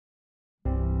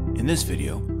In this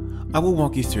video, I will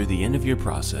walk you through the end-of-year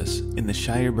process in the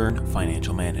Shireburn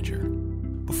Financial Manager.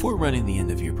 Before running the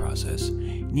end-of-year process,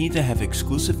 you need to have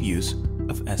exclusive use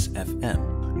of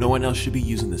SFM. No one else should be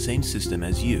using the same system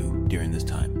as you during this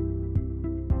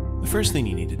time. The first thing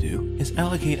you need to do is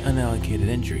allocate unallocated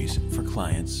entries for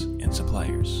clients and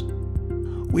suppliers.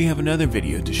 We have another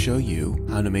video to show you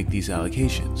how to make these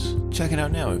allocations. Check it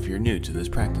out now if you're new to this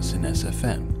practice in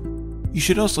SFM. You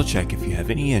should also check if you have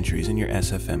any entries in your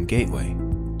SFM Gateway.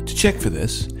 To check for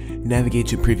this, navigate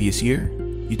to Previous Year,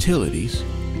 Utilities,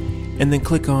 and then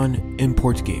click on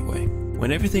Import Gateway.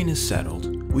 When everything is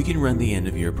settled, we can run the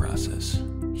end-of-year process.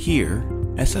 Here,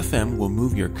 SFM will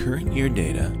move your current year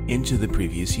data into the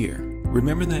previous year.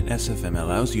 Remember that SFM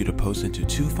allows you to post into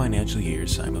 2 financial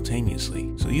years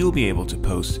simultaneously, so you'll be able to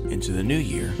post into the new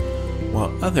year,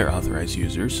 while other authorized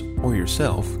users or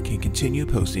yourself can continue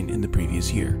posting in the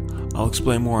previous year. I'll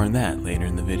explain more on that later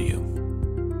in the video.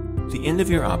 The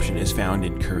end-of-year option is found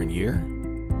in Current Year,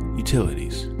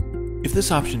 Utilities. If this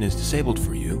option is disabled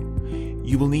for you,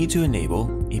 you will need to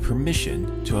enable a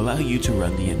permission to allow you to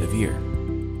run the end-of-year.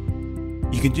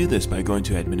 You can do this by going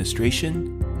to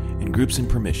Administration and Groups and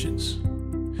Permissions.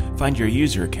 Find your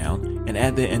user account and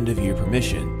add the end-of-year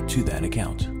permission to that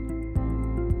account.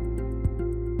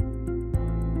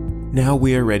 Now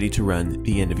we are ready to run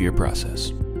the end-of-year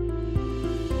process.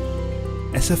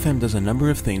 SFM does a number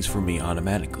of things for me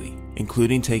automatically,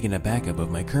 including taking a backup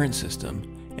of my current system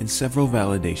and several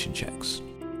validation checks.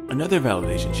 Another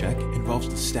validation check involves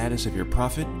the status of your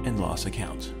profit and loss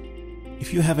account.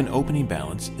 If you have an opening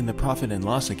balance in the profit and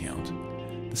loss account,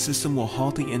 the system will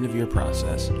halt the end-of-year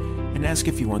process and ask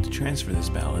if you want to transfer this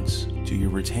balance to your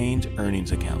retained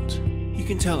earnings account. You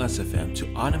can tell SFM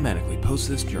to automatically post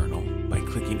this journal by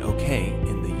clicking OK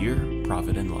in the Year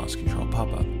Profit and Loss Control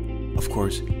pop-up. Of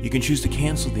course, you can choose to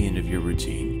cancel the end-of-year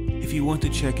routine if you want to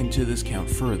check into this count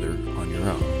further on your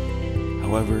own.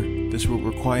 However, this will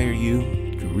require you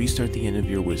to restart the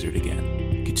end-of-year wizard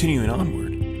again. Continuing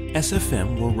onward,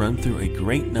 SFM will run through a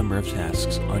great number of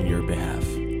tasks on your behalf,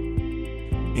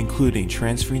 including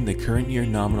transferring the current year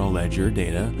nominal ledger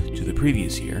data to the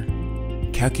previous year,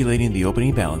 calculating the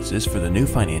opening balances for the new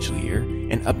financial year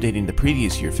and updating the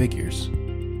previous year figures,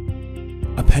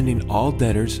 appending all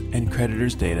debtors and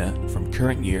creditors data from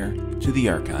current year to the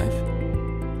archive,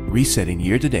 resetting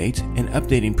year-to-date and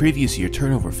updating previous year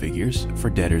turnover figures for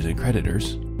debtors and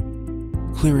creditors,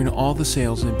 clearing all the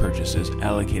sales and purchases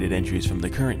allocated entries from the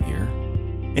current year,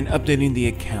 and updating the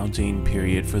accounting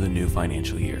period for the new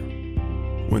financial year.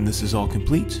 When this is all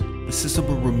complete, the system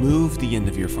will remove the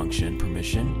end-of-year function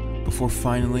permission before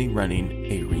finally running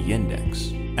a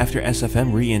reindex. After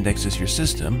SFM reindexes your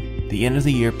system, the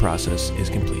end-of-the-year process is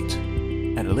complete.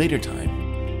 At a later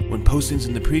time, when postings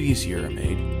in the previous year are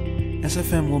made,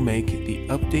 SFM will make the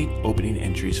Update Opening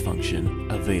Entries function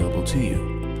available to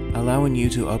you, allowing you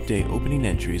to update opening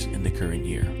entries in the current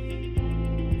year.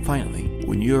 Finally,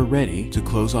 when you are ready to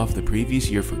close off the previous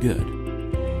year for good,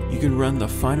 you can run the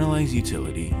Finalize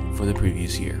utility for the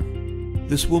previous year.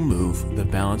 This will move the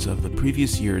balance of the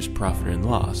previous year's profit and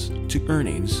loss to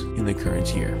earnings in the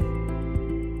current year.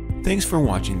 Thanks for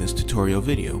watching this tutorial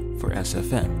video for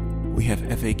SFM. We have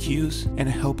FAQs and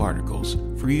help articles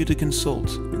for you to consult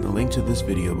in the link to this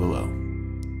video below.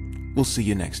 We'll see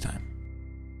you next time.